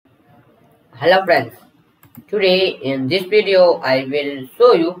Hello friends, today in this video I will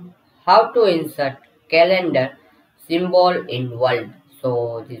show you how to insert calendar symbol in Word.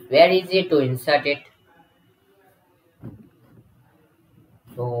 So it is very easy to insert it.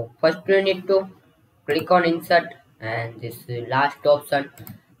 So first you need to click on insert and this last option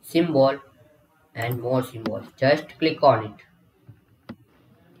symbol and more symbols. Just click on it.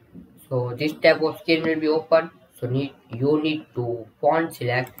 So this type of screen will be open. So you need to font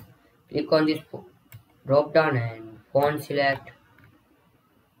select. Click on this drop down and font select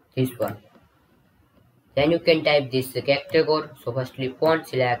this one. Then you can type this character code. So firstly font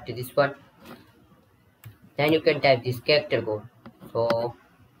select this one. Then you can type this character code. So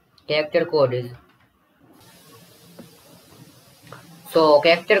character code is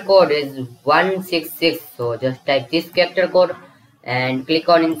 166. So just type this character code and click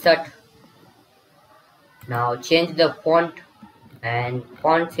on insert. Now change the font and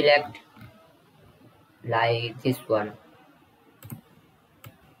font select like this one.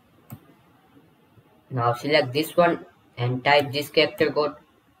 Now select this one and type this character code.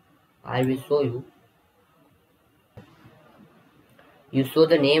 I will show you. You show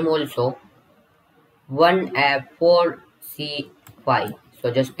the name also 1F4C5.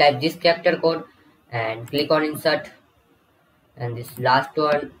 So just type this character code and click on insert. And this last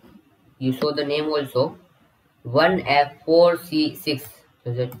one you show the name also 1F4C6.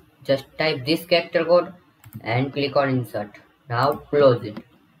 So just type this character code and click on insert. Now close it.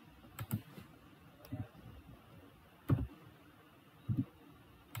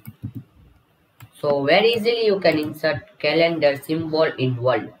 So very easily you can insert calendar symbol in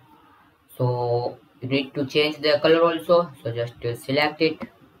Word. So you need to change the color also. So just select it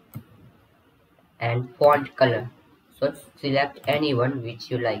and font color. So select any one which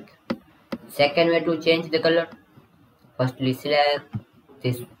you like. Second way to change the color. Firstly select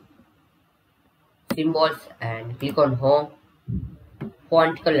this symbols and click on home.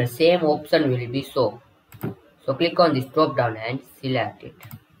 Font color same option will be shown. So click on this drop down and select it.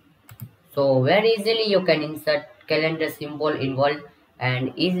 So very easily you can insert calendar symbol in Word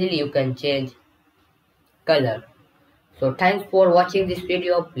and easily you can change color. So thanks for watching this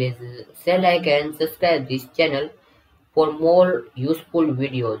video. Please share, like and subscribe this channel for more useful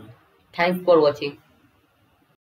videos. Thanks for watching.